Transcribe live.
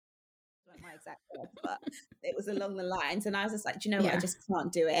exact words, but it was along the lines. And I was just like, do you know what? I Yeah. just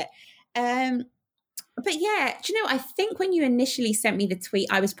can't do it. But yeah, do you know, I think when you initially sent me the tweet,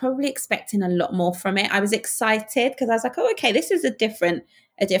 I was probably expecting a lot more from it. I was excited because I was like, oh, okay, this is a different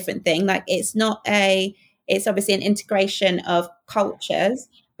thing. Like it's obviously an integration of cultures,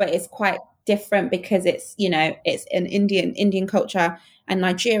 but it's quite different because it's, you know, it's an Indian culture and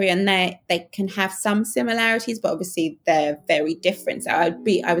Nigerian. They can have some similarities, but obviously they're very different. So I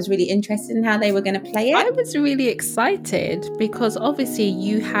was really interested in how they were going to play I it. was really excited because obviously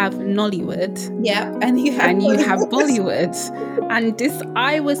you have Nollywood. Yeah, and you have Bollywood. And this,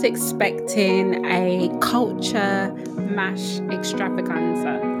 I was expecting a culture mash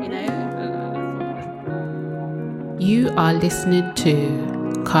extravaganza, you know? You are listening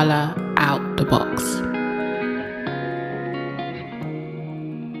to Colour Out the Box.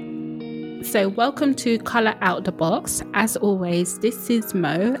 So welcome to Colour Out the Box. As always, this is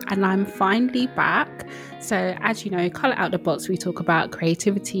Mo and I'm finally back. So as you know, Colour Out the Box, we talk about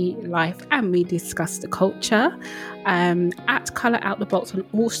creativity, life, and we discuss the culture. At Colour Out the Box on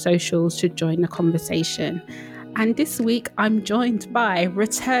all socials to join the conversation. And this week I'm joined by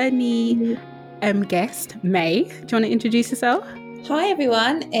returnee guest, May. Do you want to introduce yourself? Hi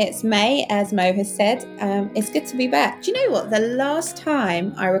everyone, it's May, as Mo has said. It's good to be back. Do you know what? The last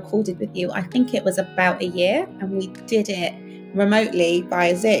time I recorded with you, I think it was about a year, and we did it remotely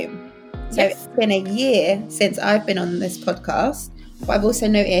via Zoom. So Yes. It's been a year since I've been on this podcast, but I've also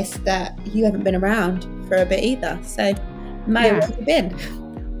noticed that you haven't been around for a bit either. So Mo, where have you been?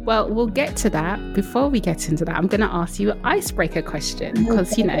 Well, we'll get to that. Before we get into that, I'm going to ask you an icebreaker question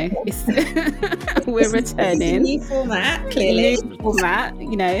because, you know, we're returning. New format, clearly. New format,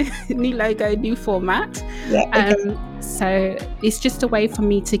 you know, new logo, new format. Yeah, okay. So it's just a way for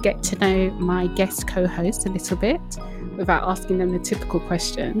me to get to know my guest co-host a little bit without asking them the typical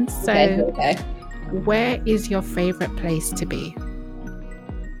questions. So Okay. Where is your favourite place to be?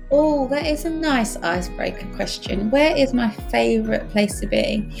 Oh, that is a nice icebreaker question. Where is my favourite place to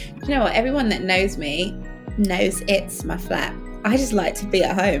be? Do you know what? Everyone that knows me knows it's my flat. I just like to be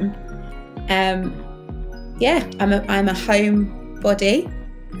at home. Yeah, I'm a homebody.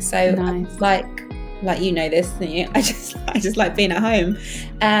 So Nice. like you know this, don't you? I just like being at home.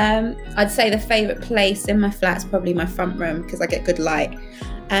 I'd say the favourite place in my flat is probably my front room because I get good light.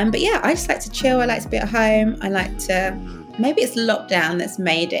 But yeah, I just like to chill. I like to be at home. I like to. Maybe it's lockdown that's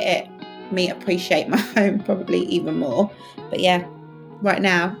made me appreciate my home probably even more. But yeah, right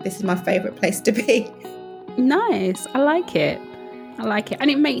now, this is my favourite place to be. Nice. I like it. And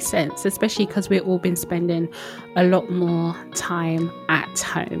it makes sense, especially because we've all been spending a lot more time at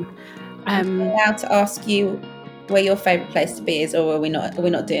home. I'm allowed to ask you where your favourite place to be is, or are we not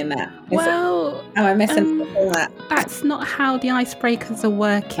doing that? Am I messing up all that? That's not how the icebreakers are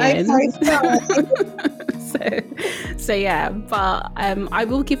working. So yeah, but I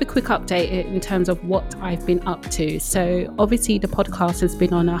will give a quick update in terms of what I've been up to. So obviously the podcast has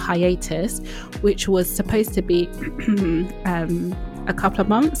been on a hiatus, which was supposed to be a couple of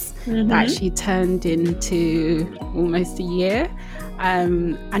months. That actually turned into almost a year.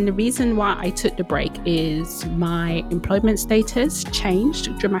 And the reason why I took the break is my employment status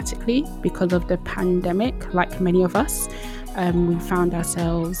changed dramatically because of the pandemic. Like many of us, we found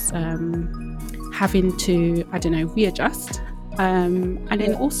ourselves having to, readjust. And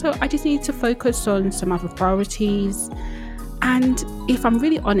then also I just need to focus on some other priorities. And if I'm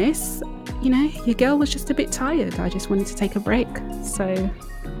really honest, you know, your girl was just a bit tired. I just wanted to take a break. So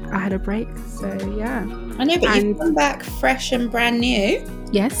I had a break. So yeah. I know, but you've come back fresh and brand new.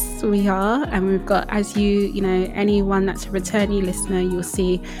 Yes, we are. And we've got, as you know, anyone that's a returnee listener, you'll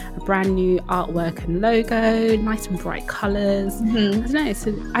see a brand new artwork and logo, nice and bright colours.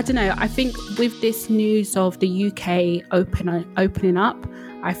 I don't know. I think with this news of the UK opening up,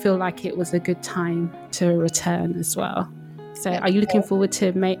 I feel like it was a good time to return as well. So are you looking forward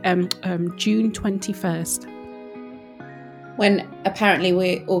to June 21st? When apparently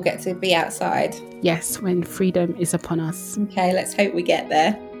we all get to be outside. Yes, when freedom is upon us. Okay, let's hope we get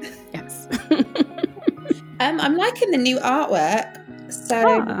there. Yes. I'm liking the new artwork.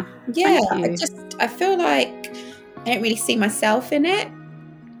 So yeah, I feel like I don't really see myself in it.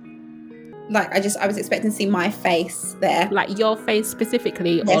 Like I was expecting to see my face there. Like your face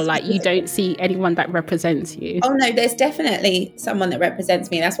specifically, or like you don't see anyone that represents you? Oh no, there's definitely someone that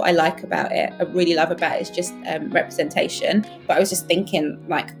represents me. That's what I like about it. I really love about it. It's just representation. But I was just thinking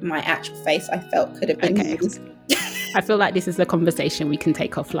like my actual face I felt could have been used. I feel like this is a conversation we can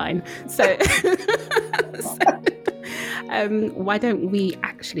take offline. So why don't we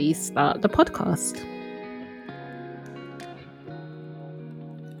actually start the podcast?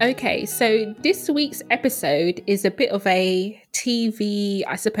 Okay, so this week's episode is a bit of a TV,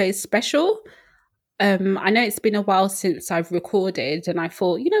 I suppose, special. I know it's been a while since I've recorded, and I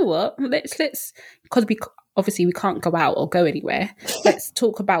thought, you know what, let's because obviously we can't go out or go anywhere. Let's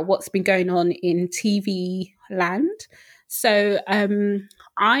talk about what's been going on in TV land. So,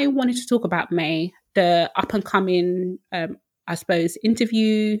 I wanted to talk about May, the up and coming, I suppose,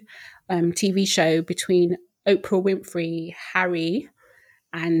 interview TV show between Oprah Winfrey, Harry,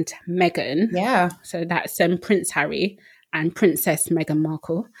 and Meghan. Yeah. So that's Prince Harry and Princess Meghan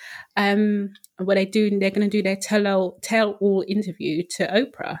Markle. What they're going to do their tell all interview to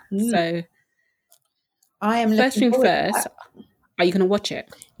Oprah. So I am first looking thing forward to first, that. are you going to watch it?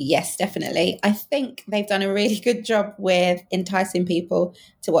 Yes, definitely. I think they've done a really good job with enticing people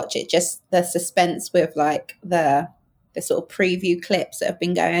to watch it. Just the suspense with like the sort of preview clips that have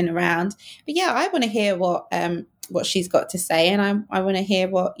been going around. But yeah, I want to hear what she's got to say, and I want to hear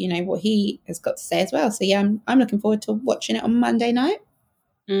what he has got to say as well. So yeah, I'm looking forward to watching it on Monday night.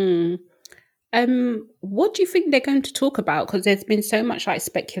 What do you think they're going to talk about? Because there's been so much like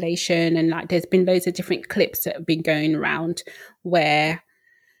speculation, and like there's been loads of different clips that have been going around where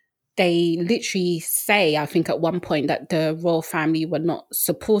they literally say, I think at one point, that the royal family were not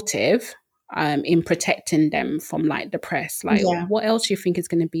supportive in protecting them from like the press. Like, what else do you think is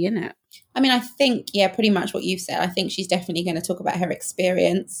going to be in it? I mean, I think, pretty much what you've said. I think she's definitely going to talk about her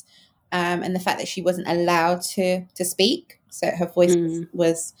experience and the fact that she wasn't allowed to speak. So her voice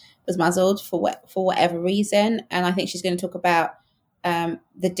was muzzled for whatever reason. And I think she's going to talk about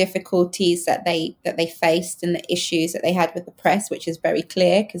the difficulties that they faced and the issues that they had with the press, which is very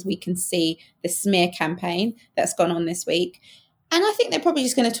clear because we can see the smear campaign that's gone on this week. And I think they're probably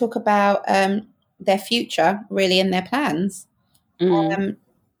just going to talk about their future, really, and their plans.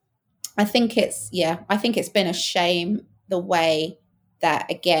 I think it's been a shame the way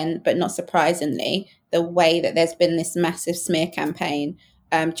that, again, but not surprisingly, the way that there's been this massive smear campaign,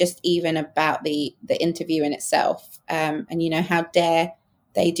 just even about the interview in itself. And, how dare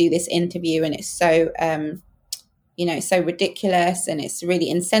they do this interview, and it's so, so ridiculous, and it's really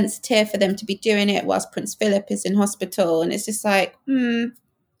insensitive for them to be doing it whilst Prince Philip is in hospital. And it's just like, no,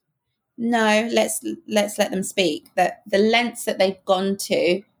 let's let them speak. That the lengths that they've gone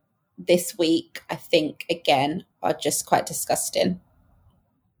to this week, I think, again, are just quite disgusting.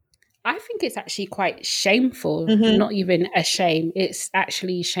 I think it's actually quite shameful, not even a shame. It's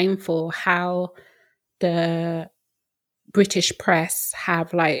actually shameful how the British press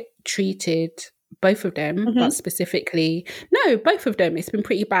have like treated both of them, but specifically, no, both of them. It's been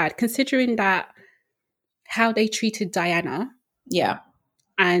pretty bad considering that how they treated Diana. Yeah.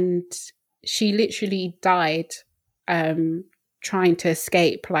 And she literally died trying to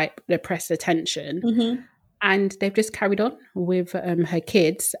escape like the press attention. And they've just carried on with her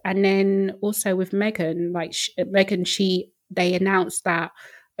kids. And then also with Meghan, like they announced that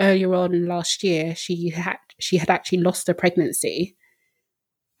earlier on last year, she had actually lost her pregnancy.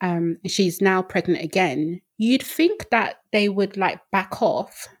 She's now pregnant again. You'd think that they would like back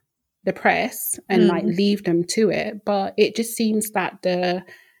off the press and like leave them to it. But it just seems that the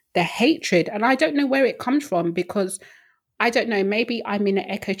hatred, and I don't know where it comes from, because I don't know, maybe I'm in an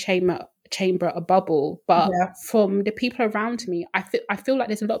echo chamber, a bubble, but from the people around me, I feel like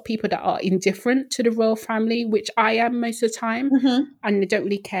there's a lot of people that are indifferent to the royal family, which I am most of the time, and they don't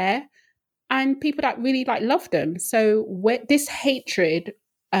really care, and people that really like love them. So where this hatred,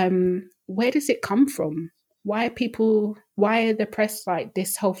 where does it come from? Why are the press like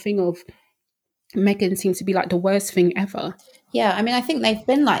this whole thing of Meghan seems to be like the worst thing ever? Yeah, I mean, I think they've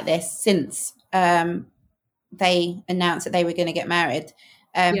been like this since they announced that they were going to get married.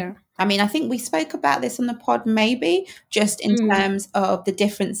 I mean, I think we spoke about this on the pod, maybe just in terms of the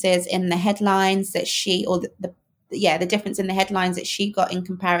differences in the headlines that the difference in the headlines that she got in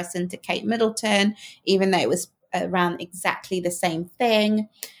comparison to Kate Middleton, even though it was around exactly the same thing.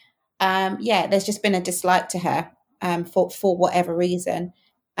 There's just been a dislike to her for whatever reason.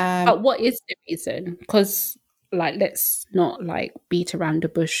 But what is the reason? Because like, let's not like beat around the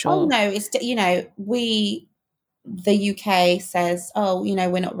bush. Oh no, it's the UK says,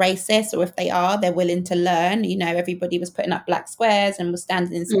 we're not racist, or if they are, they're willing to learn. Everybody was putting up black squares and was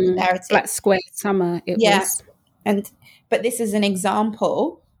standing in solidarity. Black Square Summer, it was. But this is an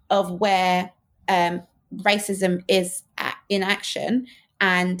example of where racism is in action,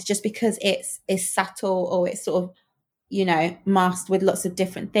 and just because it's subtle or it's sort of masked with lots of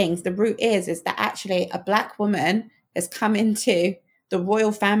different things, the root is that actually a black woman has come into the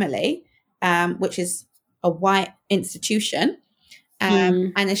royal family, which is a white institution,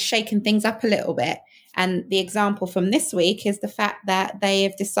 and has shaken things up a little bit. And the example from this week is the fact that they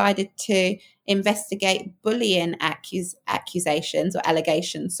have decided to investigate bullying accusations or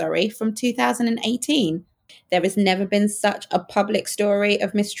allegations, from 2018. There has never been such a public story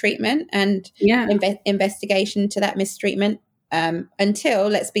of mistreatment and investigation to that mistreatment until,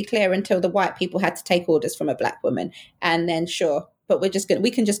 let's be clear, until the white people had to take orders from a black woman. And then sure, but we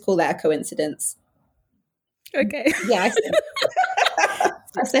can just call that a coincidence. Okay. Yeah,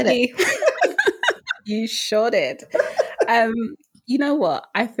 I said it. You sure did. You know what?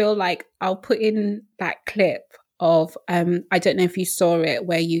 I feel like I'll put in that clip of I don't know if you saw it,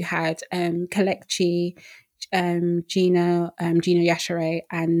 where you had Kelechi, Gina Yashere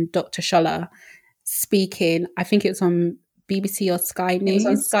and Dr. Shola speaking. I think it was on BBC or Sky News. It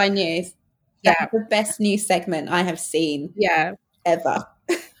was on Sky News. That's the best news segment I have seen. Ever.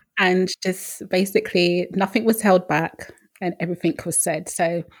 And just basically nothing was held back and everything was said.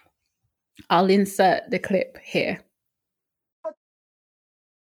 So I'll insert the clip here.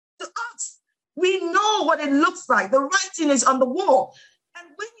 To us, we know what it looks like. The writing is on the wall. And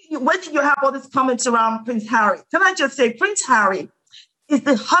when you have all these comments around Prince Harry, can I just say Prince Harry is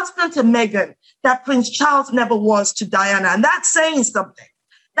the husband to Meghan that Prince Charles never was to Diana. And that's saying something.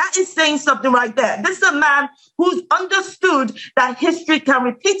 That is saying something right there. This is a man who's understood that history can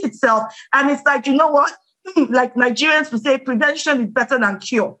repeat itself. And it's like, you know what? Like Nigerians would say, prevention is better than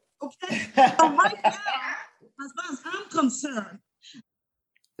cure. Okay? So right now, as far as I'm concerned.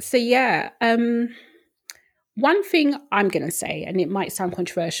 So one thing I'm going to say, and it might sound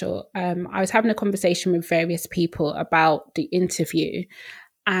controversial, I was having a conversation with various people about the interview.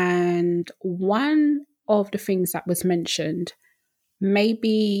 And one of the things that was mentioned,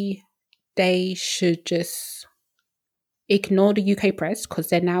 maybe they should just ignore the UK press because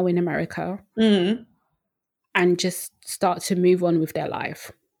they're now in America and just start to move on with their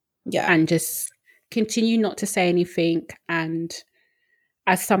life. Yeah. And just continue not to say anything and,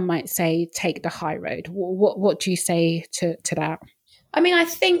 as some might say, take the high road. What do you say to that? I mean, I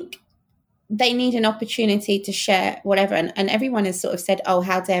think they need an opportunity to share whatever. And everyone has sort of said, oh,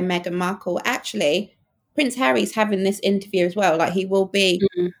 how dare Meghan Markle? Actually, Prince Harry's having this interview as well. Like, he will be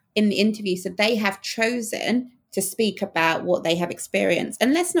in the interview. So they have chosen to speak about what they have experienced.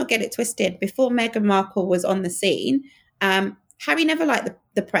 And let's not get it twisted. Before Meghan Markle was on the scene, Harry never liked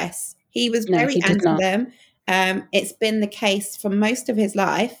the press. He was very anti them. It's been the case for most of his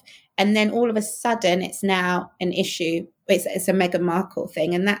life. And then all of a sudden, it's now an issue. It's a Meghan Markle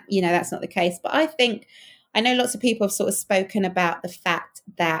thing. And that, that's not the case. But I know lots of people have sort of spoken about the fact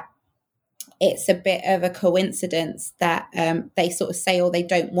that it's a bit of a coincidence that they sort of say,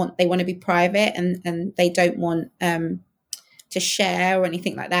 they want to be private and they don't want to share or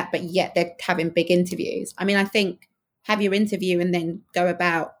anything like that. But yet they're having big interviews. I mean, I think have your interview and then go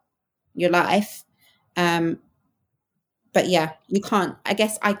about your life. But yeah, you can't, I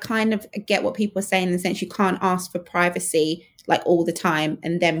guess I kind of get what people are saying in the sense you can't ask for privacy like all the time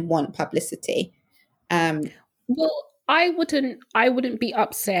and then want publicity. Well, I wouldn't be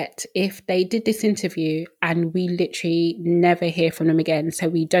upset if they did this interview and we literally never hear from them again. So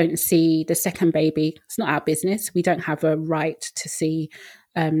we don't see the second baby. It's not our business. We don't have a right to see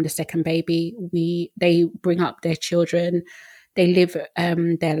the second baby. They bring up their children. They live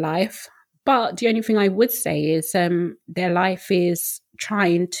their life. But the only thing I would say is their life is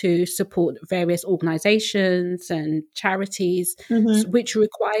trying to support various organizations and charities, which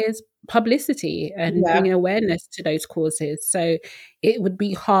requires publicity and bringing awareness to those causes. So it would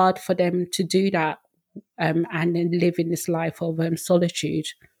be hard for them to do that and then live in this life of solitude.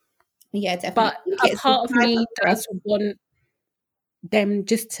 Yeah, definitely. But a part of me does want them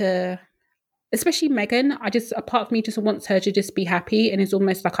just to... Especially Meghan, a part of me just wants her to just be happy, and it's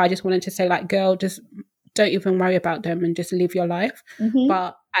almost like I just wanted to say, like, girl, just don't even worry about them and just live your life.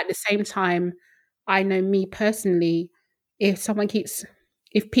 But at the same time, I know me personally, if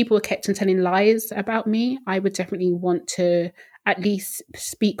people are kept on telling lies about me, I would definitely want to at least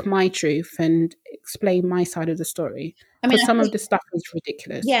speak my truth and explain my side of the story. I mean, some of the stuff was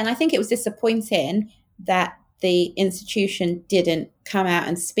ridiculous. Yeah, and I think it was disappointing that the institution didn't come out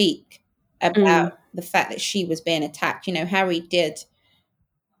and speak about the fact that she was being attacked. Harry did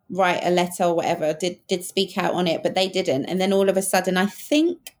write a letter or whatever, did speak out on it, but they didn't. And then all of a sudden, I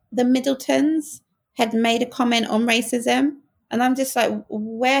think the Middletons had made a comment on racism. And I'm just like,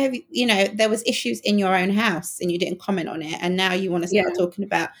 where have you, there was issues in your own house and you didn't comment on it. And now you want to start talking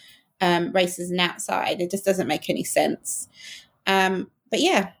about racism outside. It just doesn't make any sense. But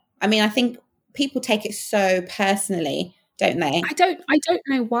yeah, I mean, I think people take it so personally, don't they? I don't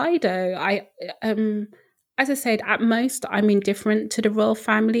know why though. I as I said, at most I'm indifferent to the royal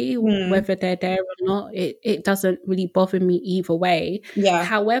family, whether they're there or not. It doesn't really bother me either way. Yeah.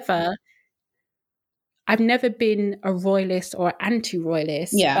 However, I've never been a royalist or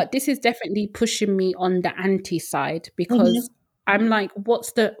anti-royalist, Yeah. but this is definitely pushing me on the anti side, because I'm like,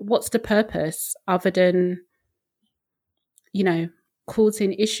 what's the purpose other than, you know,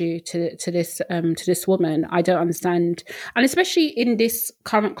 causing issue to this woman? I don't understand. And especially in this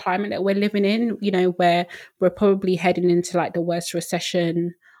current climate that we're living in, you know, where we're probably heading into like the worst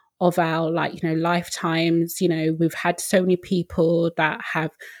recession of our, like, you know, lifetimes. You know, we've had so many people that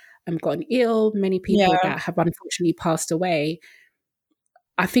have gotten ill, many people that have unfortunately passed away.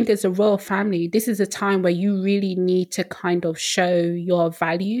 I think as a royal family, this is a time where you really need to kind of show your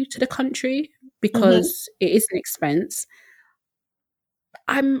value to the country, because it is an expense.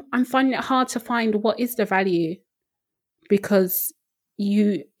 I'm finding it hard to find what is the value, because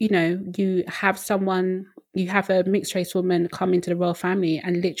you have a mixed race woman come into the royal family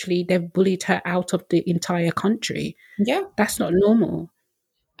and literally they've bullied her out of the entire country. Yeah. That's not normal.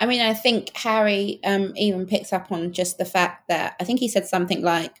 I mean, I think Harry even picks up on just the fact that, I think he said something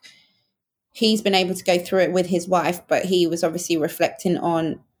like he's been able to go through it with his wife, but he was obviously reflecting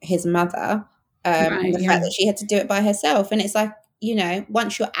on his mother, and the fact that she had to do it by herself. And it's like, you know,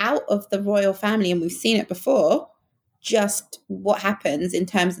 once you're out of the royal family, and we've seen it before, just what happens in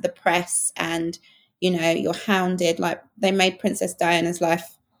terms of the press, and, you know, you're hounded. Like, they made Princess Diana's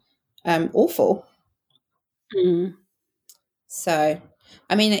life awful. So,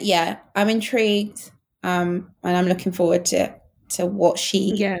 I mean, yeah, I'm intrigued, and I'm looking forward to what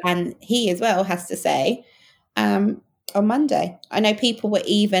she and he as well has to say on Monday. I know people were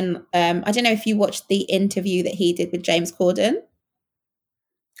even, I don't know if you watched the interview that he did with James Corden.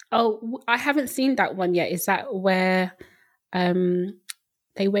 Oh, I haven't seen that one yet. Is that where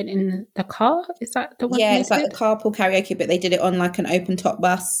they went in the car? Is that the one? Yeah, it's like the carpool karaoke, but they did it on like an open top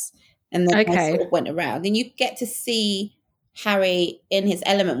bus, and then they sort of went around, and you get to see Harry in his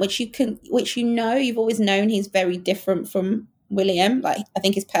element, which you've always known he's very different from William. Like, I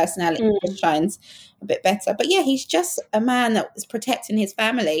think his personality just shines a bit better. But yeah, he's just a man that is protecting his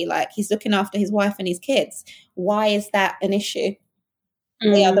family. Like, he's looking after his wife and his kids. Why is that an issue?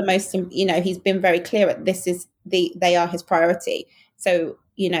 They are the most, you know, he's been very clear at they are his priority. So,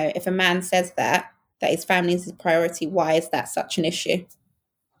 you know, if a man says that his family is his priority, why is that such an issue?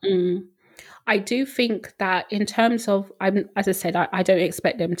 I do think that in terms of, as I said, I don't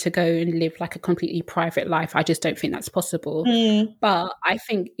expect them to go and live like a completely private life. I just don't think that's possible. But I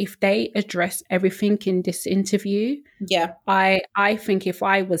think if they address everything in this interview, I think if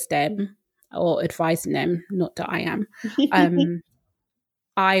I was them, or advising them, not that I am,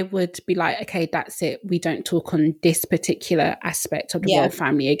 I would be like, okay, that's it. We don't talk on this particular aspect of the royal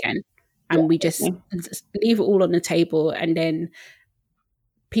family again. And we just leave it all on the table, and then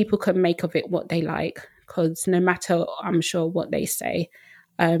people can make of it what they like, because no matter, I'm sure, what they say,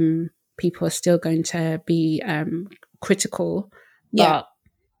 people are still going to be critical. But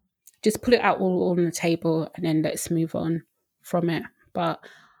just put it out all on the table, and then let's move on from it. But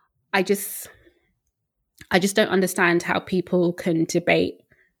I just don't understand how people can debate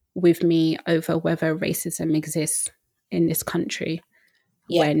with me over whether racism exists in this country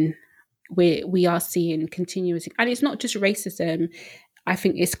when we are seeing continuous, and it's not just racism. I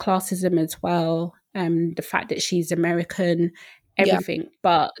think it's classism as well. The fact that she's American, everything.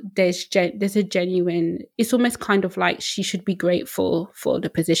 But there's a genuine, it's almost kind of like she should be grateful for the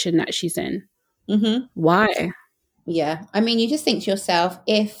position that she's in. Why? Yeah. I mean, you just think to yourself,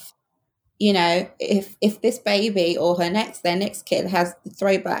 if, you know, if this baby or their next kid has the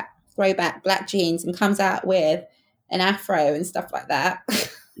throwback black jeans and comes out with an afro and stuff like that,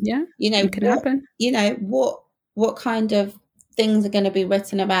 you know, it can happen. You know, what kind of things are going to be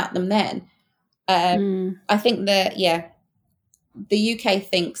written about them then? I think that, the UK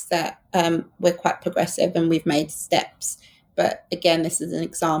thinks that we're quite progressive and we've made steps. But again, this is an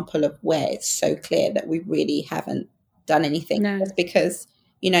example of where it's so clear that we really haven't done anything. Just because,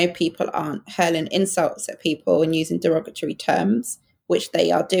 you know, people aren't hurling insults at people and using derogatory terms, which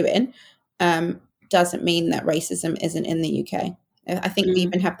they are doing, doesn't mean that racism isn't in the UK. I think we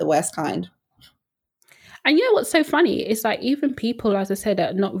even have the worst kind. And you know what's so funny? It's like, even people, as I said,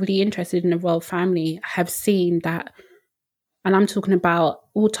 that are not really interested in the royal family have seen that, and I'm talking about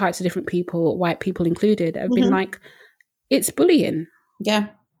all types of different people, white people included, have been like, it's bullying. Yeah.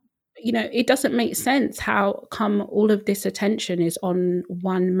 You know, it doesn't make sense how come all of this attention is on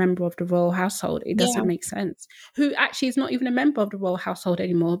one member of the royal household. It doesn't make sense. Who actually is not even a member of the royal household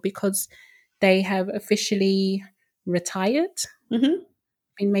anymore, because they have officially retired.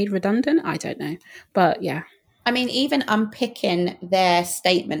 been made redundant. I don't know. But yeah. I mean, even unpicking their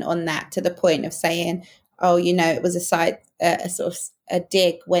statement on that to the point of saying, oh, it was a sort of a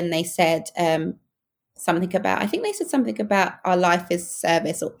dig when they said something about, I think they said something about our life is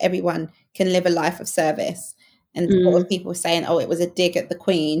service, or everyone can live a life of service. And a lot of people were saying, oh, it was a dig at the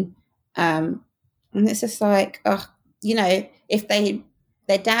Queen. And it's just like, oh, if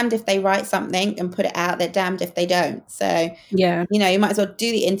they're damned if they write something and put it out, they're damned if they don't. So, yeah, you might as well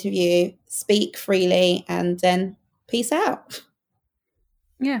do the interview, speak freely, and then peace out.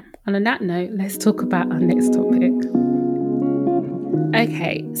 Yeah. And on that note, let's talk about our next topic.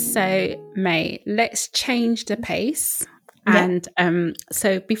 Okay, so May, let's change the pace. Yeah. And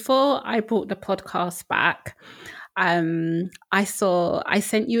so before I brought the podcast back, I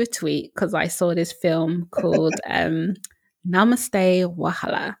sent you a tweet because I saw this film called Namaste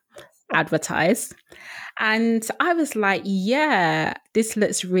Wahala advertised. And I was like, yeah, this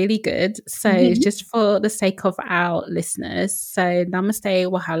looks really good. So just for the sake of our listeners, so Namaste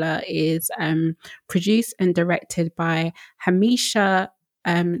Wahala is produced and directed by Hamisha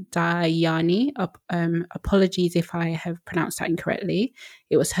Dayani. Apologies if I have pronounced that incorrectly.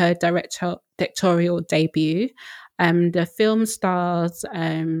 It was her directorial debut. The film stars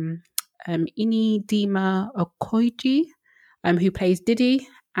Ini Dima Okoji, who plays Didi,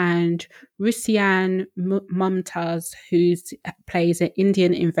 and Rusian Mumtaz, who plays an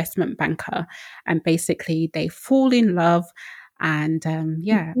Indian investment banker. And basically they fall in love and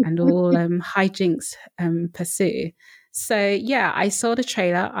and all hijinks pursue. So yeah, I saw the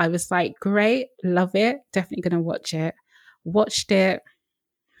trailer. I was like, great, love it. Definitely going to watch it. Watched it.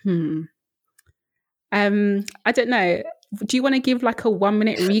 I don't know. Do you want to give like a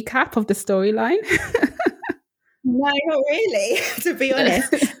 1-minute recap of the storyline? No, not really, to be honest.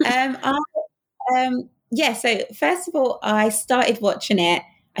 So first of all, I started watching it.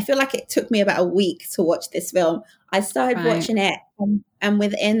 I feel like it took me about a week to watch this film. I started watching it and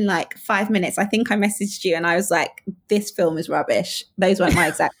within like 5 minutes, I think I messaged you and I was like, this film is rubbish. Those weren't my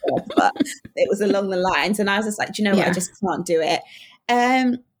exact words, but it was along the lines. And I was just like, do you know what? I just can't do it.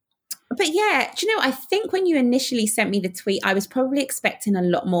 But yeah, do you know, I think when you initially sent me the tweet, I was probably expecting a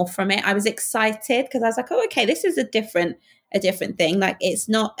lot more from it. I was excited because I was like, oh, okay, this is a different thing. Like it's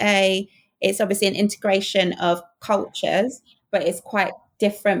obviously an integration of cultures, but it's quite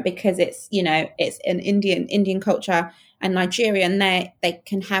different because it's an Indian culture and Nigeria, and they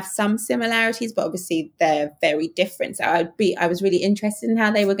can have some similarities, but obviously they're very different. So I was really interested in how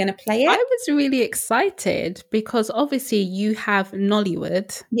they were going to play it. I was really excited because obviously you have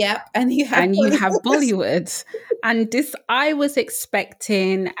Nollywood, and you have Bollywood, and this I was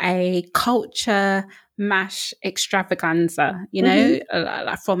expecting a culture mash extravaganza,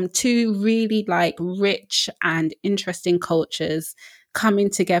 from two really like rich and interesting cultures coming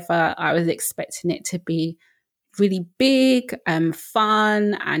together. I was expecting it to be really big and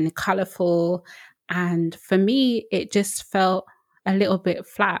fun and colourful, and for me it just felt a little bit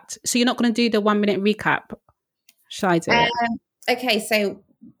flat. So you're not going to do the 1-minute recap? Should I do it? Okay, so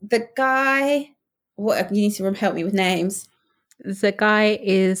the guy, you need to help me with names. The guy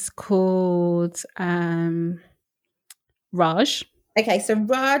is called Raj. Okay, so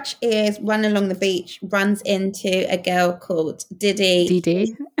Raj is running along the beach, runs into a girl called Didi.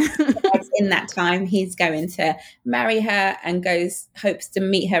 In that time, he's going to marry her and hopes to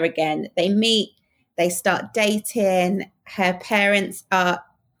meet her again. They meet, they start dating. Her parents are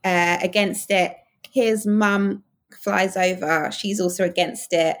against it. His mum flies over. She's also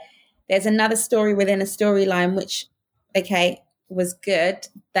against it. There's another story within a storyline, which, was good.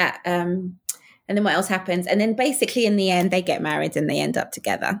 That and then what else happens? And then basically in the end, they get married and they end up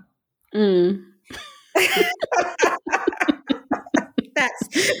together. That's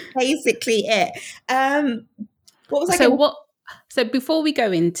basically it. What was I? So before we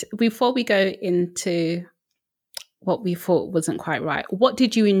go into what we thought wasn't quite right, what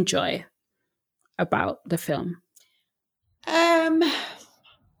did you enjoy about the film?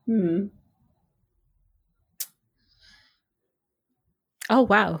 Oh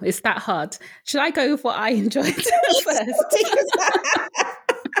wow, it's that hard. Should I go with what I enjoyed first?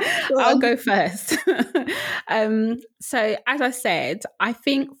 I'll go first. So as I said, I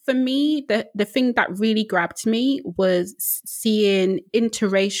think for me, the thing that really grabbed me was seeing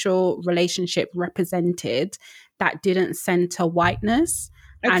interracial relationship represented that didn't center whiteness.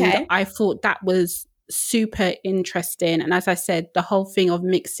 And I thought that was super interesting. And as I said, the whole thing of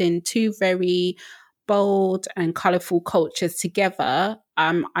mixing two very bold and colorful cultures together,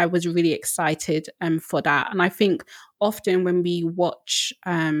 I was really excited for that. And I think often when we watch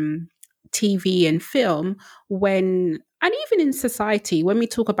TV and film, when And even in society, when we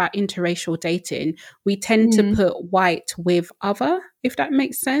talk about interracial dating, we tend to put white with other, if that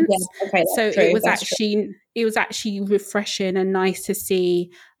makes sense. Yeah, okay, that's so true. It was actually refreshing and nice to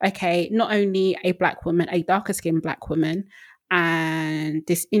see, okay, not only a black woman, a darker skinned black woman, and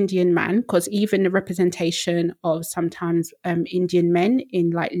this Indian man, because even the representation of sometimes Indian men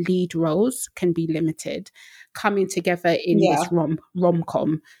in like lead roles can be limited, coming together in this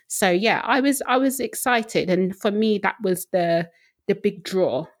rom-com. So yeah, I was excited, and for me that was the big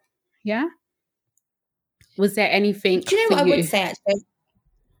draw. Yeah. Was there anything? Do you know what I would say actually?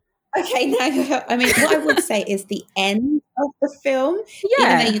 Okay, no, I mean, what I would say is the end of the film,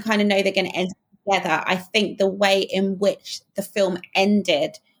 even though you kind of know they're going to end together, I think the way in which the film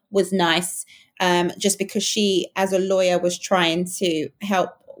ended was nice, just because she, as a lawyer, was trying to help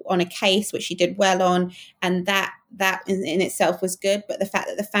on a case, which she did well on, and that in itself was good. But the fact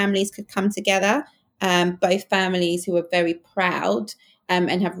that the families could come together, both families who were very proud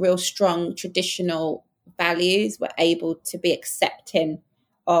and have real strong traditional values, were able to be accepting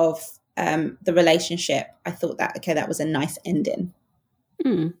of the relationship. I thought that was a nice ending.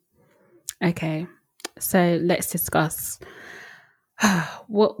 Okay, so let's discuss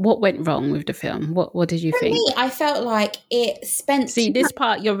what went wrong with the film. What did you think? For me, I felt like it spent... See, this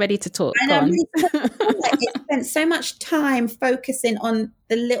part you're ready to talk. It spent so much time focusing on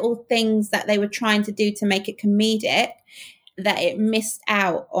the little things that they were trying to do to make it comedic that it missed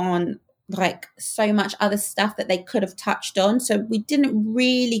out on like so much other stuff that they could have touched on. So we didn't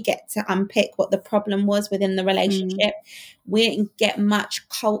really get to unpick what the problem was within the relationship. We didn't get much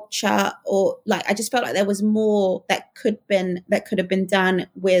culture, or like, I just felt like there was more that could have been done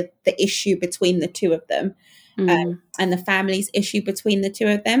with the issue between the two of them, and the family's issue between the two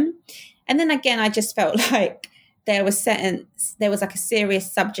of them. And then again, I just felt like there was like a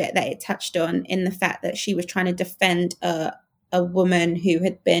serious subject that it touched on, in the fact that she was trying to defend a woman who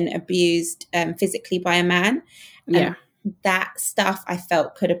had been abused physically by a man. And that stuff I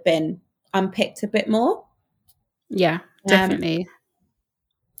felt could have been unpicked a bit more. Yeah, definitely.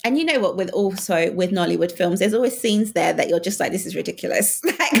 And you know what, with Nollywood films, there's always scenes there that you're just like, this is ridiculous.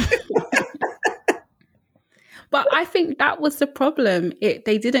 But I think that was the problem.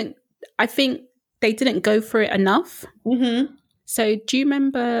 I think they didn't go for it enough. Mm-hmm. So do you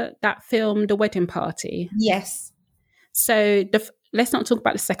remember that film, The Wedding Party? Yes. So let's not talk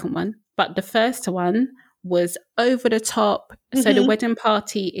about the second one, but the first one was over the top. Mm-hmm. So The Wedding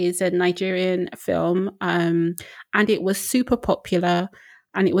Party is a Nigerian film, and it was super popular,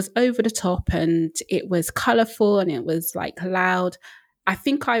 and it was over the top, and it was colourful, and it was like loud. I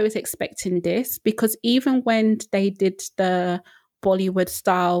think I was expecting this, because even when they did the Bollywood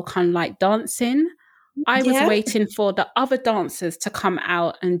style kind of like dancing, I was waiting for the other dancers to come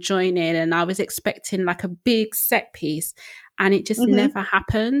out and join in, and I was expecting like a big set piece, and it just never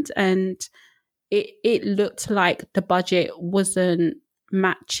happened. And it looked like the budget wasn't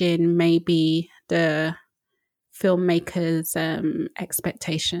matching maybe the filmmakers'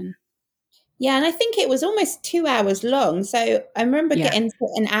 expectation. Yeah, and I think it was almost 2 hours long. So I remember getting to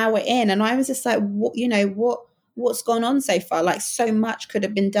an hour in, and I was just like, what's gone on so far? Like, so much could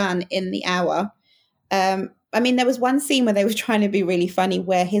have been done in the hour. I mean, there was one scene where they were trying to be really funny,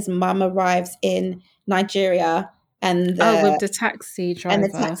 where his mum arrives in Nigeria, and with the taxi driver, and the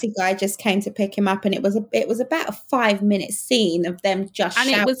taxi guy just came to pick him up, and it was about a 5-minute scene of them just and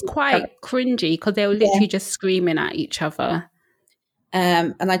shouting. It was quite cringy, because they were literally just screaming at each other.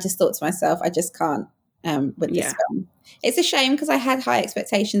 And I just thought to myself, I just can't with this film. It's a shame, because I had high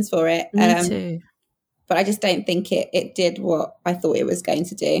expectations for it. Me too. But I just don't think it did what I thought it was going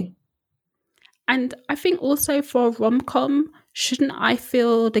to do. And I think also for a rom-com, shouldn't I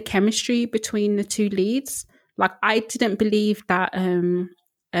feel the chemistry between the two leads? Like, I didn't believe that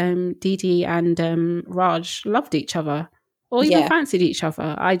Didi and Raj loved each other, or even fancied each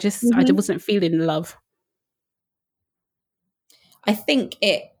other. I just wasn't feeling love. I think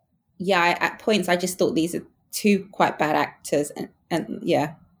at points I just thought these are two quite bad actors, and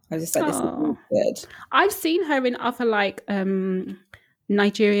I was just like, this is good. I've seen her in other like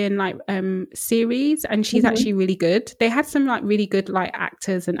Nigerian series, and she's actually really good. They had some like really good like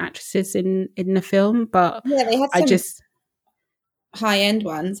actors and actresses in the film, but they had some high-end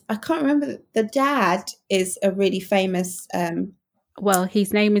ones. I can't remember. The dad is a really famous well,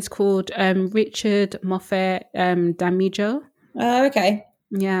 his name is called Richard Moffat Damijo. Oh, okay.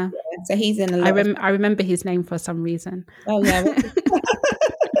 Yeah. So he's in a lot. I remember his name for some reason. Oh yeah.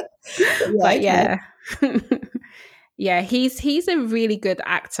 But yeah. Yeah, he's a really good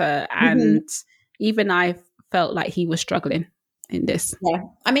actor, and even I felt like he was struggling in this. Yeah.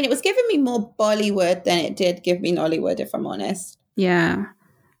 I mean, it was giving me more Bollywood than it did give me Nollywood, if I'm honest. Yeah.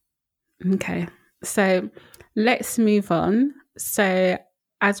 Okay. So let's move on. So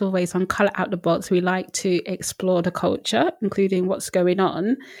as always on Colour Out the Box, we like to explore the culture, including what's going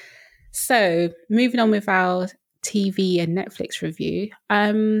on. So moving on with our TV and Netflix review.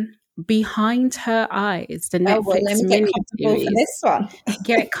 Behind Her Eyes, the Netflix let me get comfortable miniseries. for this one.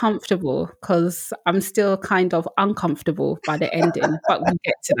 Get comfortable, because I'm still kind of uncomfortable by the ending, but we'll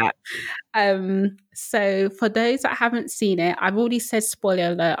get to that. So for those that haven't seen it, I've already said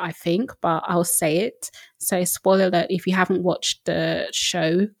spoiler alert, I think, but I'll say it. So spoiler alert, if you haven't watched the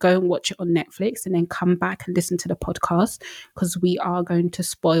show, go and watch it on Netflix and then come back and listen to the podcast, because we are going to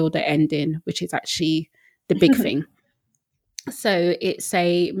spoil the ending, which is actually the big thing. So it's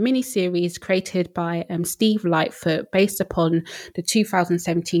a mini-series created by Steve Lightfoot, based upon the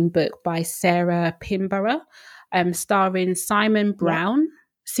 2017 book by Sarah Pinborough, starring Simona Brown,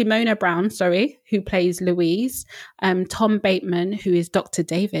 who plays Louise, Tom Bateman, who is Dr.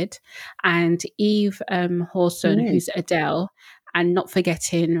 David, and Eve Hawson, who's Adele, and not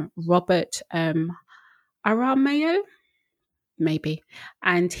forgetting Robert Aramayo, maybe,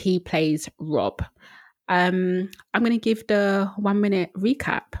 and he plays Rob. I'm going to give the 1 minute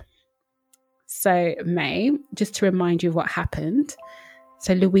recap. So, May, just to remind you of what happened.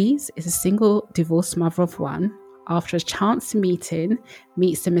 So, Louise is a single divorced mother of one. After a chance meeting,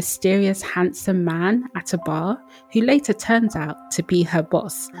 meets a mysterious, handsome man at a bar who later turns out to be her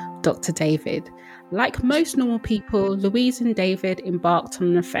boss, Dr. David. Like most normal people, Louise and David embarked on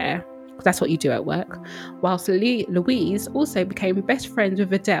an affair. That's what you do at work. Whilst Louise also became best friends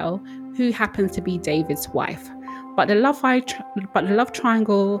with Adele, who happens to be David's wife. But the love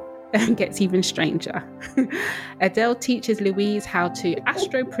triangle gets even stranger. Adele teaches Louise how to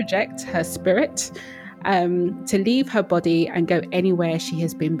astro project her spirit, to leave her body and go anywhere she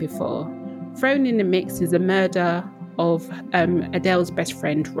has been before. Thrown in the mix is the murder of Adele's best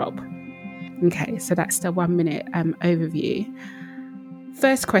friend, Rob. Okay, so that's the 1 minute overview.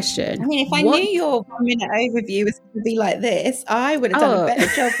 First question. I mean, if I knew your 1 minute overview was going to be like this, I would have done a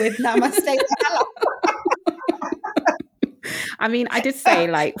better job with Namaste. I mean, I did say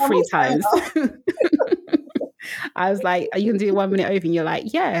like 3 times. I was like, are you going to do 1 minute over? And you're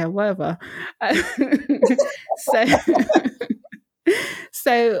like, yeah, whatever.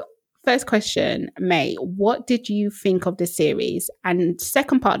 So first question, May, what did you think of the series? And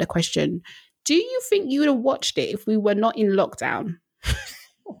second part of the question, do you think you would have watched it if we were not in lockdown?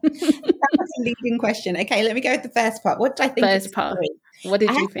 That was a leading question. Okay, let me go with the first part. What did I think? First part. What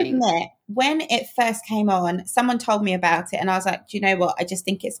did you think? When it first came on, someone told me about it, and I was like, do you know what? I just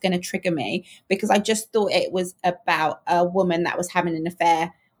think it's going to trigger me, because I just thought it was about a woman that was having an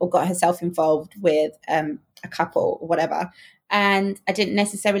affair or got herself involved with a couple or whatever. And I didn't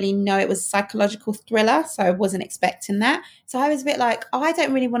necessarily know it was a psychological thriller, so I wasn't expecting that. So I was a bit like, oh, I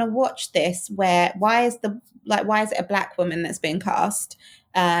don't really want to watch this. Why is it a black woman that's being cast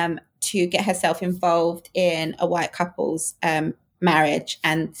to get herself involved in a white couple's marriage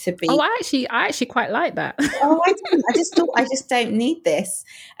and to be? Oh, I actually quite like that. Oh, I didn't. I just thought I just don't need this.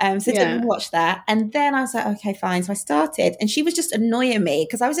 So didn't watch that. And then I was like, okay, fine. So I started, and she was just annoying me,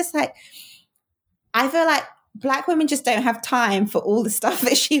 because I was just like, I feel like black women just don't have time for all the stuff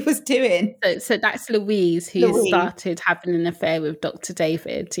that she was doing. So that's Louise, who started having an affair with Dr.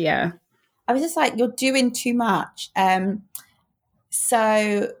 David. Yeah. I was just like, you're doing too much.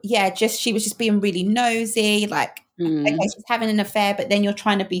 So yeah, she was just being really nosy. Like, okay, she's having an affair, but then you're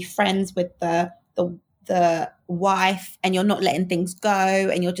trying to be friends with the wife, and you're not letting things go,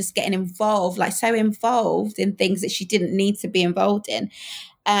 and you're just getting involved, like so involved in things that she didn't need to be involved in.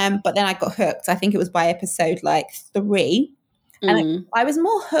 But then I got hooked. I think it was by episode like 3. And I was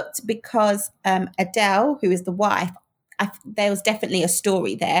more hooked because Adele, who is the wife, there was definitely a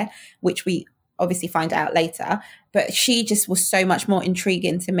story there, which we obviously find out later. But she just was so much more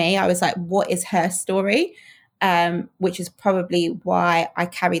intriguing to me. I was like, what is her story? Which is probably why I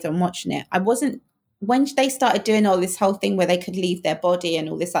carried on watching it. When they started doing all this whole thing where they could leave their body and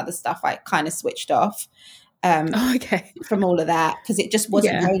all this other stuff, I kind of switched off. From all of that, because it just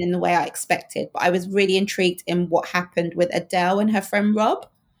wasn't going in the way I expected. But I was really intrigued in what happened with Adele and her friend Rob.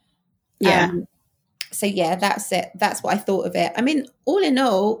 So yeah, that's it. That's what I thought of it. I mean, all in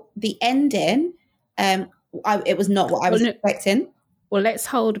all, the ending, it was not what I was expecting. Well, let's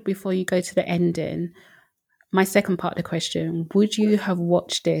hold before you go to the ending. My second part of the question, would you have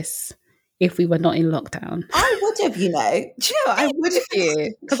watched this if we were not in lockdown? I would have, Do you know what? I would have.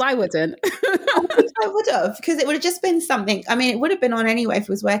 Because I wouldn't. I would have, because it would have just been something. I mean, it would have been on anyway if it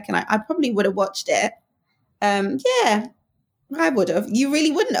was working. I probably would have watched it. Yeah. I would have. You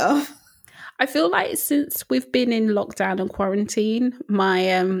really wouldn't have. I feel like since we've been in lockdown and quarantine,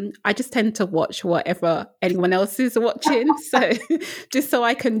 I just tend to watch whatever anyone else is watching, so just so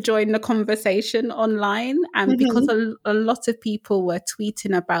I can join the conversation online. And because a lot of people were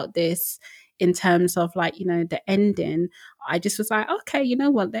tweeting about this in terms of like, you know, the ending, I just was like, okay, you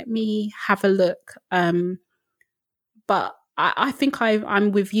know what, let me have a look. But I think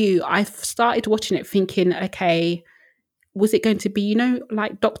I'm with you. I've started watching it thinking, okay, was it going to be, you know,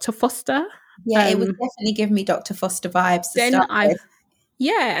 like Dr. Foster? Yeah, it would definitely give me Dr. Foster vibes.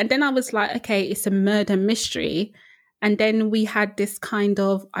 And then I was like, okay, it's a murder mystery. And then we had this kind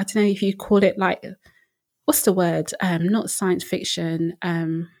of, I don't know if you call it like, what's the word? Not science fiction,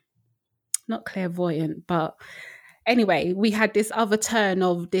 not clairvoyant, but anyway, we had this other turn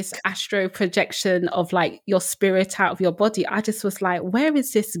of this astro projection of like your spirit out of your body. I just was like, where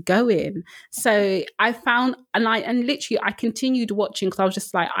is this going? So I found, and literally I continued watching because I was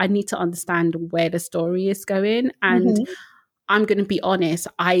just like, I need to understand where the story is going. And I'm going to be honest,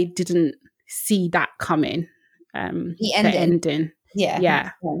 I didn't see that coming. The ending.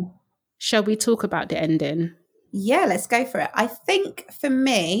 Yeah. Shall we talk about the ending? Yeah, let's go for it. I think for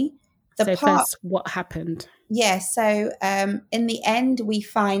me, first, what happened? Yeah, so in the end, we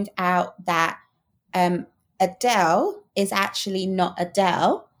find out that Adele is actually not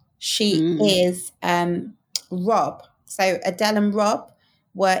Adele. She is Rob. So Adele and Rob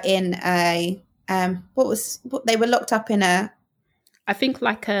were in they were locked up in a, I think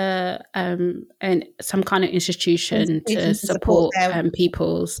like some kind of institution to support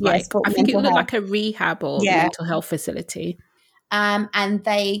people's, like, I think it looked like a rehab or mental health facility. And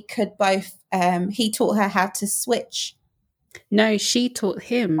they could both, he taught her how to switch. No, she taught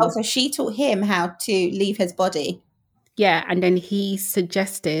him. Oh, so she taught him how to leave his body. Yeah, and then he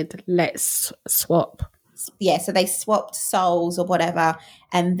suggested, let's swap. Yeah, so they swapped souls or whatever.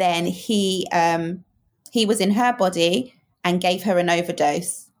 And then he was in her body and gave her an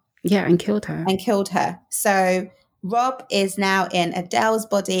overdose. Yeah, and killed her. So Rob is now in Adele's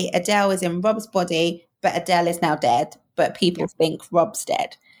body. Adele is in Rob's body, but Adele is now dead. But people think Rob's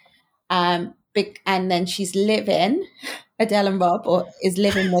dead. And then she's living, Adele and Rob, or is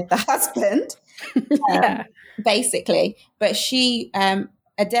living with the husband, basically. But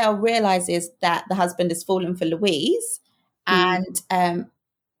Adele realizes that the husband has fallen for Louise and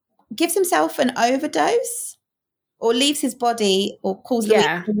gives himself an overdose or leaves his body or calls Louise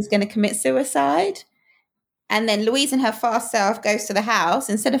he's going to commit suicide. And then Louise and her fast self goes to the house.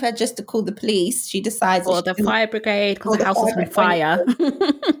 Instead of her just to call the police, she decides... Or the fire brigade, because the house is on fire.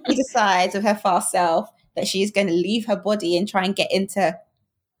 She decides with her fast self that she's going to leave her body and try and get into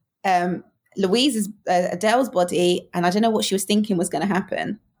Adele's body. And I don't know what she was thinking was going to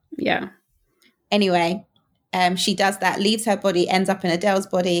happen. Yeah. Anyway, she does that, leaves her body, ends up in Adele's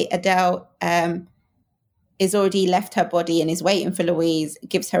body. Adele is already left her body and is waiting for Louise,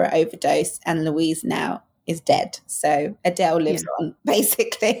 gives her an overdose, and Louise now is dead. So Adele lives on,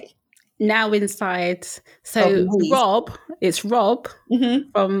 basically. Now inside. So Rob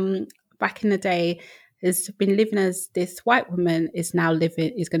from back in the day, has been living as this white woman, is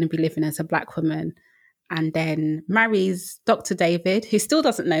going to be living as a black woman, and then marries Dr. David, who still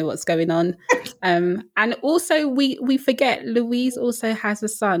doesn't know what's going on. And also we forget Louise also has a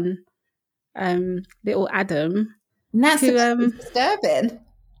son, little Adam. And that's disturbing.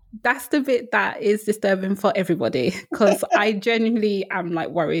 That's the bit that is disturbing for everybody, because I genuinely am like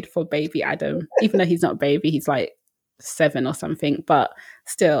worried for baby Adam, even though he's not a baby, he's like 7 or something, but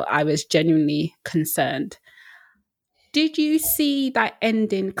still I was genuinely concerned. Did you see that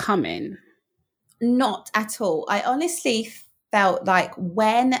ending coming? Not at all. I honestly felt like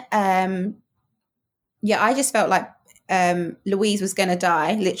when I just felt like Louise was going to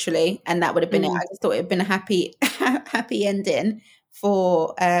die, literally, and that would have been it. I just thought it would have been a happy ending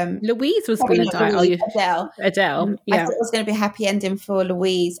for Louise was going to die. Adele. Yeah, I thought it was going to be a happy ending for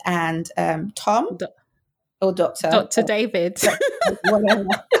Louise and Tom or Dr. David. Whatever.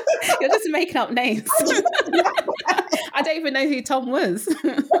 You're just making up names. I don't even know who Tom was.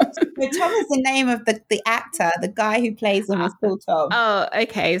 Tom is the name of the actor. The guy who plays him is called Tom. Oh,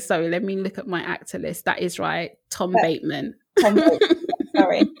 okay. Sorry, let me look at my actor list. That is right. Tom Bateman.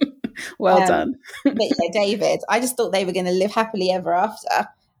 Sorry. Well done. But yeah, David. I just thought they were going to live happily ever after.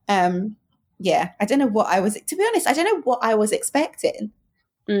 I don't know what I was, to be honest, I don't know what I was expecting.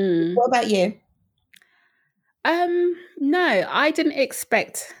 What about you? No, I didn't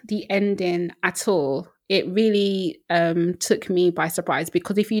expect the ending at all. It really took me by surprise,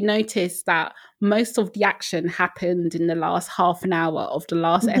 because if you notice that most of the action happened in the last half an hour of the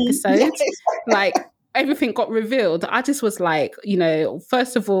last episode, like everything got revealed, I just was like,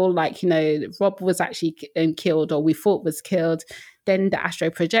 first of all, like, Rob was actually killed, or we thought was killed. Then the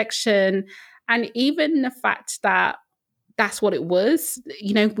astral projection, and even the fact that that's what it was.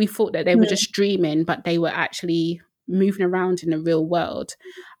 We thought that they were just dreaming, but they were actually moving around in the real world.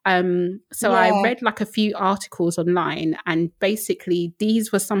 So I read like a few articles online, and basically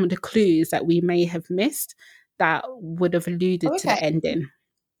these were some of the clues that we may have missed that would have alluded to the ending.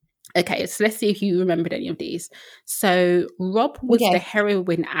 Okay, so let's see if you remembered any of these. So Rob was the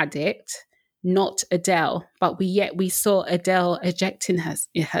heroin addict, not Adele, but we saw Adele ejecting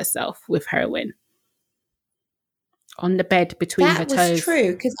herself with heroin on the bed between her toes. That was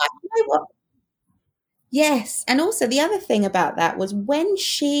true, because I know what. Yes, and also the other thing about that was when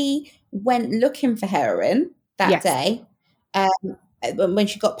she went looking for heroin that day, when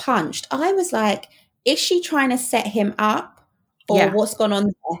she got punched, I was like, is she trying to set him up, or what's gone on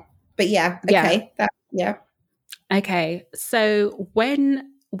there? But okay. So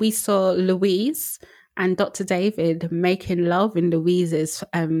when we saw Louise and Dr. David making love in Louise's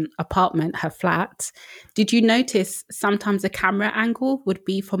apartment, her flat, did you notice sometimes the camera angle would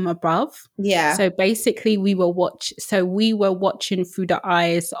be from above? Yeah. So basically we were watching through the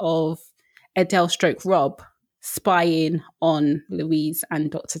eyes of Adele / Rob, spying on Louise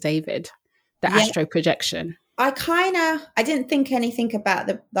and Dr. David, the astro projection. I didn't think anything about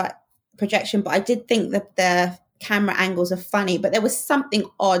that projection, but I did think that the camera angles are funny, but there was something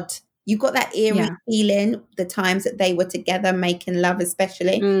odd. You got that eerie feeling the times that they were together making love,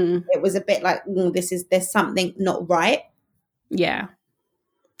 especially. It was a bit like, there's something not right. Yeah.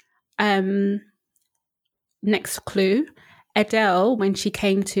 Next clue. Adele, when she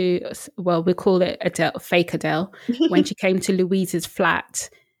came to, we call it Adele, fake Adele, when she came to Louise's flat,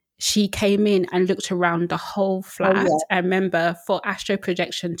 she came in and looked around the whole flat. I remember for astro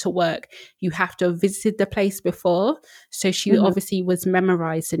projection to work, you have to have visited the place before. So she obviously was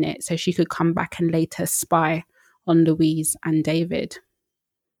memorizing it so she could come back and later spy on Louise and David.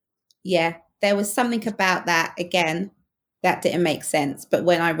 Yeah, there was something about that, again, that didn't make sense. But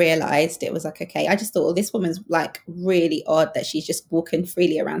when I realized, it was like, okay, I just thought, this woman's like really odd that she's just walking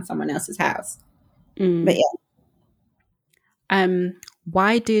freely around someone else's house. But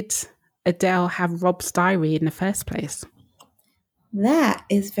why did Adele have Rob's diary in the first place? That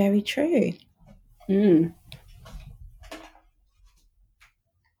is very true.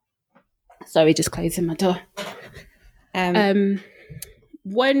 Sorry, just closing my door.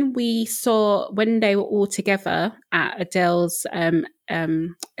 When they were all together at Adele's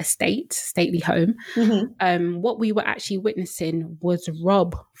stately home, what we were actually witnessing was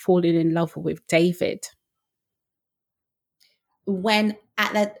Rob falling in love with David. When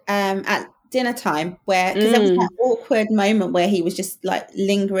at dinner time, where because there was that awkward moment where he was just like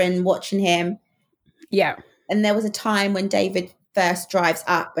lingering, watching him. Yeah. And there was a time when David first drives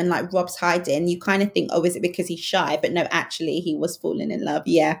up and like Rob's hiding. You kind of think, oh, is it because he's shy? But no, actually he was falling in love.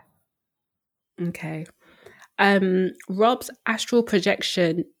 Yeah. Okay. Rob's astral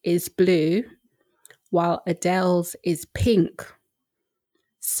projection is blue while Adele's is pink.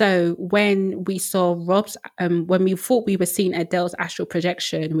 So when we saw Rob's, when we thought we were seeing Adele's astral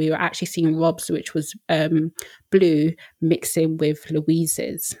projection, we were actually seeing Rob's, which was blue, mixing with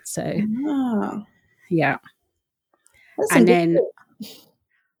Louise's. So, yeah. And then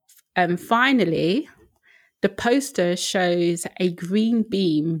finally, the poster shows a green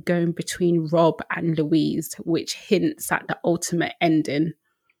beam going between Rob and Louise, which hints at the ultimate ending.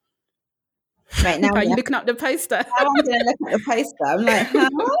 Right now, are you looking up the poster? Now I'm going to look at the poster. I'm like,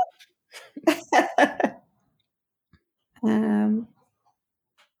 huh?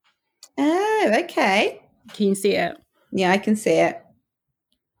 Oh, okay. Can you see it? Yeah, I can see it.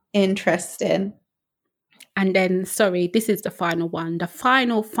 Interesting. And then, sorry, this is the final one. The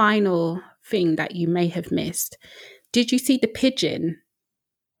final thing that you may have missed. Did you see the pigeon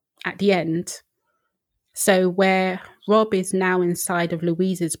at the end? So where Rob is now inside of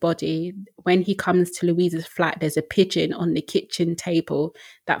Louise's body, when he comes to Louise's flat, there's a pigeon on the kitchen table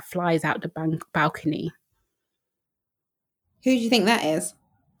that flies out the balcony. Who do you think that is?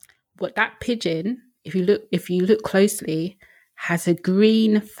 But that pigeon, if you look closely, has a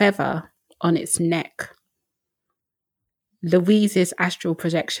green feather on its neck. Louise's astral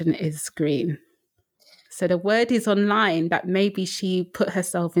projection is green. So the word is online that maybe she put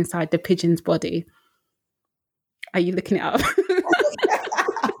herself inside the pigeon's body. Are you looking it up?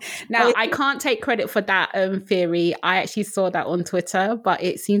 Now, I can't take credit for that theory. I actually saw that on Twitter, but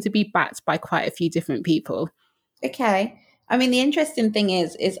it seems to be backed by quite a few different people. Okay. I mean, the interesting thing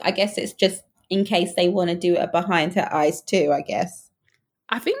is I guess it's just in case they want to do it behind her eyes too, I guess.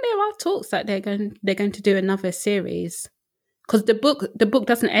 I think there are talks that they're going to do another series, because the book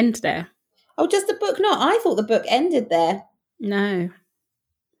doesn't end there. Oh, does the book not? I thought the book ended there. No.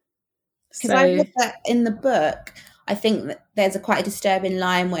 Because I read that in the book, I think that there's quite a disturbing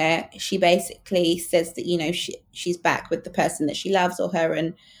line where she basically says that, you know, she's back with the person that she loves, or her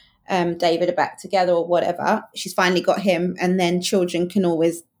and David are back together or whatever. She's finally got him, and then children can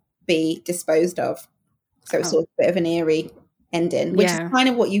always be disposed of. So it's sort of a bit of an eerie ending, which is kind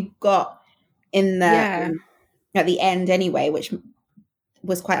of what you got in the at the end anyway, which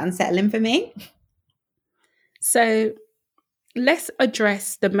was quite unsettling for me. So let's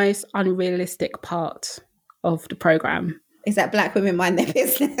address the most unrealistic part of the program. Is that black women mind their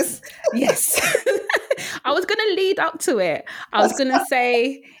business? Yes. I was going to lead up to it. I was going to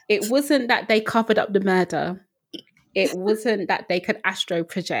say it wasn't that they covered up the murder. It wasn't that they could astro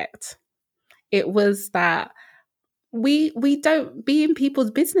project. It was that we don't be in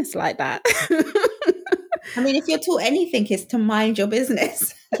people's business like that. I mean, if you're taught anything, it's to mind your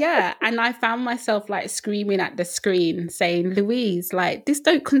business. Yeah. And I found myself like screaming at the screen saying, Louise, like, this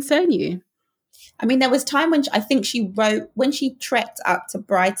don't concern you. I mean, there was time when I think she wrote, when she trekked up to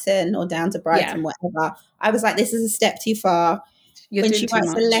Brighton or down to Brighton, whatever, I was like, this is a step too far. When she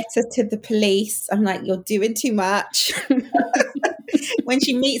writes a letter to the police, I'm like, you're doing too much. When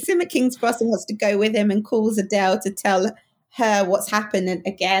she meets him at King's Cross and wants to go with him and calls Adele to tell her what's happened, and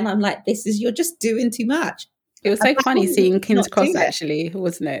again, I'm like, you're just doing too much. It was so funny seeing King's Cross, actually,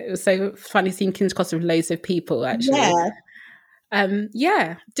 wasn't it? It was so funny seeing King's Cross with loads of people, actually.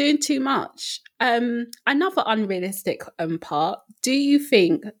 Yeah. Doing too much. Another unrealistic part. Do you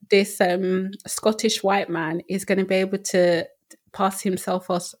think this Scottish white man is going to be able to pass himself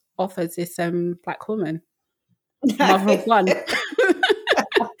off as this black woman? Mother of one.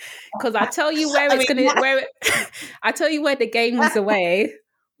 Because I tell you where I tell you where the game was away.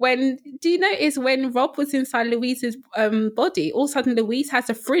 Do you notice when Rob was inside Louise's body, all of a sudden Louise has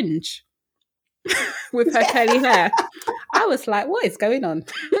a fringe with her curly hair? I was like, what is going on?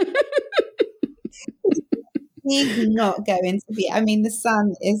 He's not going to be. I mean, the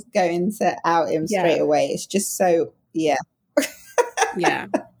Sun is going to out him straight away. It's just so, yeah.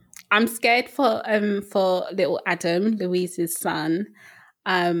 I'm scared for little Adam, Louise's son.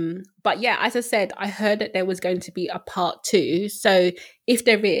 But yeah, as I said, I heard that there was going to be a part 2. So if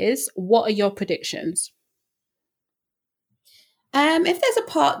there is, what are your predictions? If there's a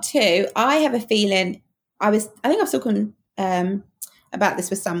part 2, I have a feeling I think I was talking about this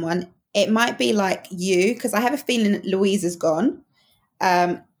with someone. It might be like you, because I have a feeling that Louise is gone.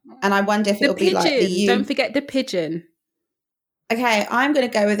 And I wonder if it'll be like the you. Don't forget the pigeon. Okay, I'm going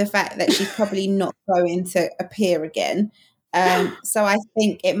to go with the fact that she's probably not going to appear again. So I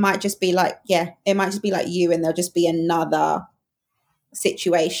think it might just be like, it might just be like you, and there'll just be another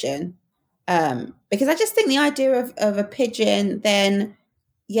situation. Because I just think the idea of a pigeon, then,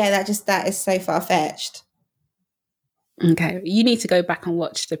 that is so far-fetched. Okay, you need to go back and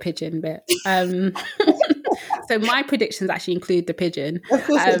watch the pigeon bit. So my predictions actually include the pigeon. Of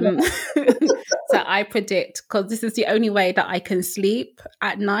course so I predict, because this is the only way that I can sleep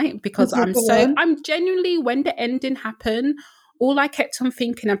at night, because I'm genuinely, when the ending happened, all I kept on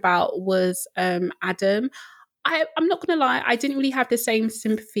thinking about was Adam. I'm not going to lie, I didn't really have the same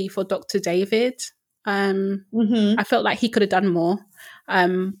sympathy for Dr. David. I felt like he could have done more.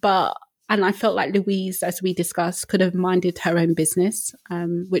 And I felt like Louise, as we discussed, could have minded her own business,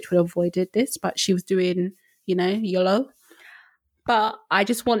 which would have avoided this. But she was doing, YOLO. But I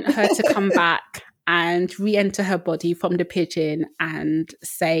just want her to come back and re-enter her body from the pigeon and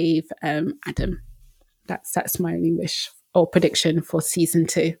save Adam. That's my only wish or prediction for season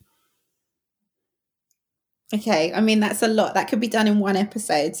 2. Okay, I mean, that's a lot. That could be done in one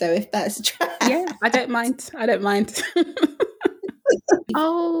episode. So if that's I don't mind.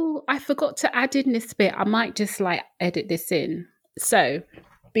 Oh, I forgot to add in this bit. I might just edit this in. So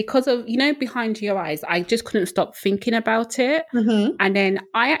because of, Behind Your Eyes, I just couldn't stop thinking about it. Mm-hmm. And then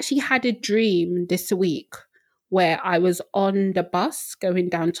I actually had a dream this week where I was on the bus going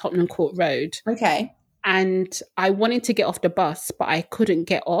down Tottenham Court Road. Okay. And I wanted to get off the bus, but I couldn't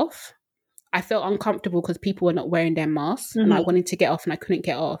get off. I felt uncomfortable because people were not wearing their masks, and I wanted to get off and I couldn't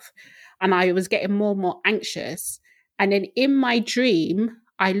get off. And I was getting more and more anxious. And then in my dream,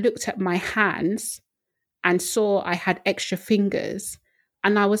 I looked at my hands and saw I had extra fingers.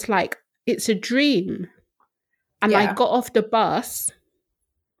 And I was like, it's a dream. And I got off the bus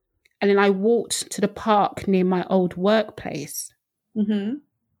and then I walked to the park near my old workplace. Mm-hmm.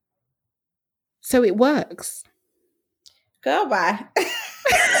 So it works. Girl, bye.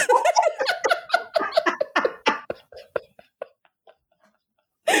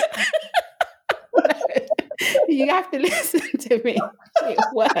 You have to listen to me. It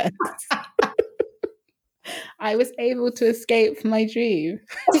works. I was able to escape my dream.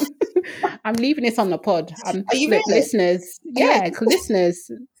 I'm leaving this on the pod. Are you really? Listeners? Yeah,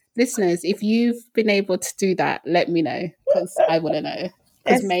 listeners, if you've been able to do that, let me know, because I want to know.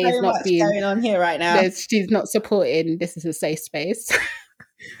 Because May is not being going on here right now. She's not supporting. This is a safe space.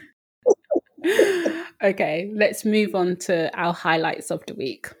 Okay, let's move on to our highlights of the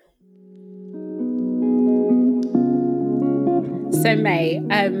week. So May,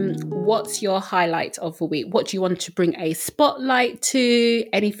 what's your highlight of the week? What do you want to bring a spotlight to?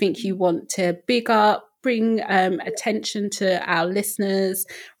 Anything you want to big up, bring attention to our listeners,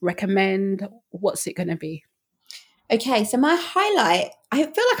 recommend? What's it going to be? Okay, so my highlight, I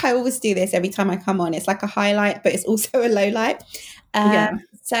feel like I always do this every time I come on. It's like a highlight, but it's also a low light.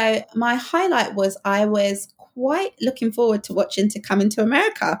 So my highlight was I was quite looking forward to watching To Come Into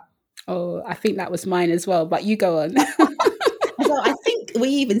America. Oh, I think that was mine as well, but you go on. So I think we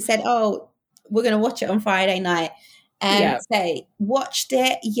even said, we're going to watch it on Friday night. So watched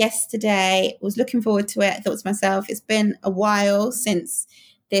it yesterday, was looking forward to it. I thought to myself, it's been a while since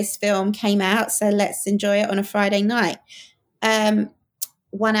this film came out, so let's enjoy it on a Friday night. 1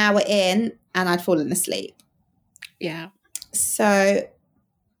 hour in and I'd fallen asleep. Yeah. So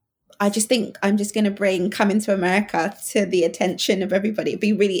I just think I'm just going to bring Coming to America to the attention of everybody. It'd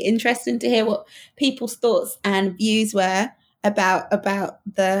be really interesting to hear what people's thoughts and views were about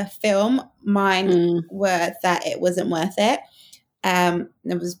the film. Mine were that it wasn't worth it.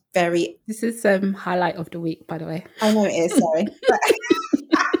 It was very... This is highlight of the week, by the way. I know it is, sorry.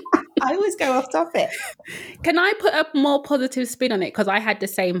 I always go off topic. Can I put a more positive spin on it? Because I had the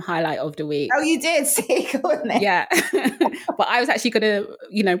same highlight of the week. Oh, you did? See, wasn't it? Yeah. But I was actually going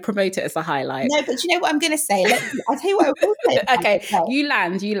to, promote it as a highlight. No, but you know what I'm going to say? I'll tell you what I will say. Okay, you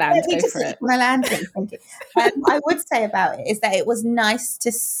land. Go for it. My landing, thank you. I would say about it is that it was nice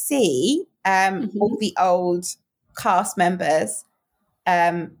to see all the old cast members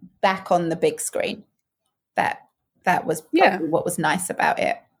back on the big screen. That was probably what was nice about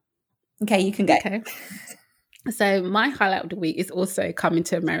it. Okay, you can go. Okay. So my highlight of the week is also Coming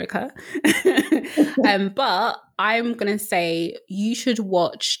to America. But I'm going to say you should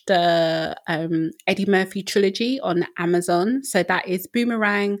watch the Eddie Murphy trilogy on Amazon. So that is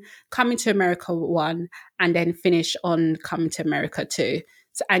Boomerang, Coming to America 1, and then finish on Coming to America 2.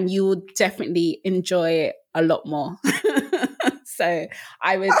 So, and you will definitely enjoy it a lot more. So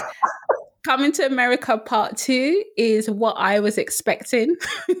I was... Coming to America Part 2 is what I was expecting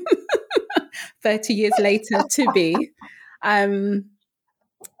 30 years later to be. I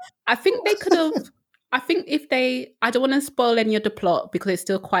think they could have... I don't want to spoil any of the plot because it's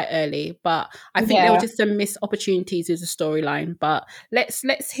still quite early, but I think there were just some missed opportunities as a storyline. But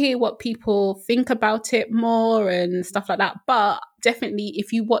let's hear what people think about it more and stuff like that. But definitely,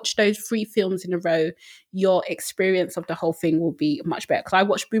 if you watch those 3 films in a row, your experience of the whole thing will be much better. Because I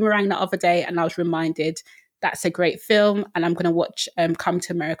watched Boomerang the other day and I was reminded that's a great film, and I'm going to watch Come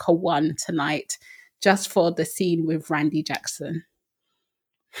to America 1 tonight just for the scene with Randy Jackson.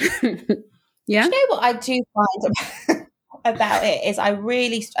 Yeah. Do you know what I do find about it is I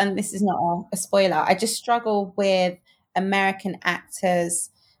really, and this is not a spoiler, I just struggle with American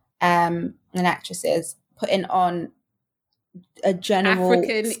actors and actresses putting on a general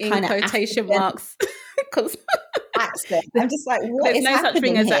African in quotation marks accent. I'm just like, what is no happening such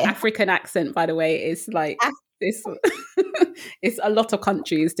thing as here? an African accent, by the way. It's like this. It's a lot of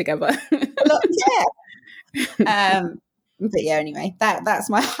countries together. But yeah, anyway, that's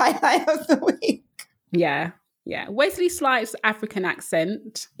my highlight of the week. Yeah. Wesley Snipes' African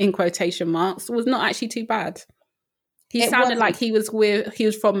accent, in quotation marks, was not actually too bad. He sounded like he was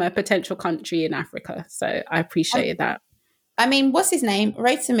from a potential country in Africa. So I appreciated that. I mean, what's his name?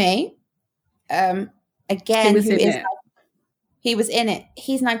 Rotimi. Again, he was in it.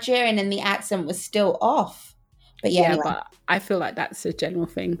 He's Nigerian and the accent was still off. But yeah, anyway. But I feel like that's a general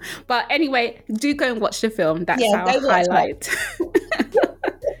thing. But anyway, do go and watch the film. That's our highlight.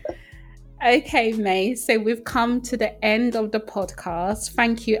 Okay, May. So we've come to the end of the podcast.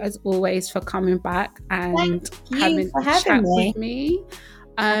 Thank you, as always, for coming back and having a chat with me.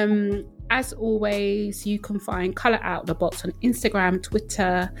 As always, you can find Colour Out the Box on Instagram,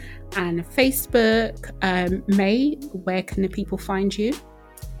 Twitter, and Facebook. May, where can the people find you?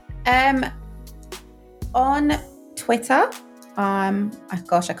 On Twitter, I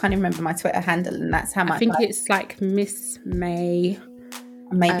can't even remember my Twitter handle, and that's how much. I think it's like Miss May.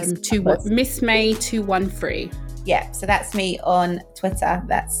 Maybe Miss May 213. Yeah, so that's me on Twitter.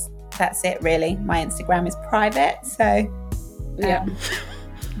 That's it really. My Instagram is private, so yeah.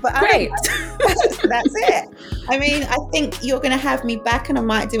 But Great. That's it. I mean, I think you're going to have me back, and I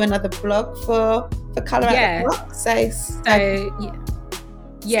might do another blog for Colour Out the Box. So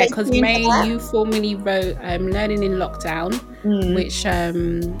yeah, because May, you formerly wrote Learning in Lockdown,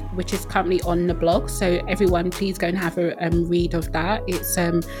 which is currently on the blog. So everyone, please go and have a read of that. It's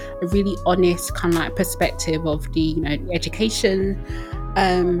a really honest kind of like perspective of the education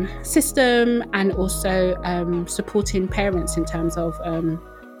system, and also supporting parents in terms of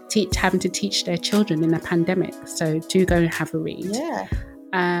having to teach their children in a pandemic. So do go and have a read. Yeah.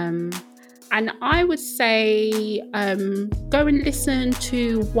 And I would say go and listen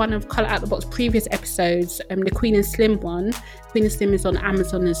to one of Colour Out the Box previous episodes, the Queen and Slim one. Queen and Slim is on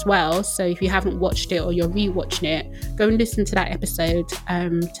Amazon as well. So if you haven't watched it or you're rewatching it, go and listen to that episode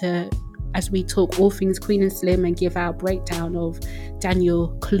as we talk all things Queen and Slim and give our breakdown of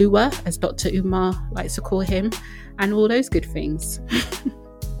Daniel Kaluuya, as Dr. Umar likes to call him, and all those good things.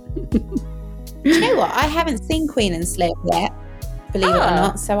 You know what? I haven't seen Queen and Slim yet, believe it or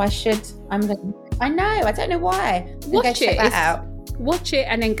not. So I should. I know. I don't know why. Watch it. Check that out. Watch it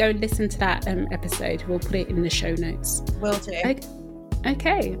and then go and listen to that episode. We'll put it in the show notes. Will do.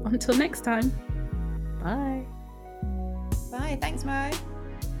 Okay. Until next time. Bye. Bye. Thanks, Mo.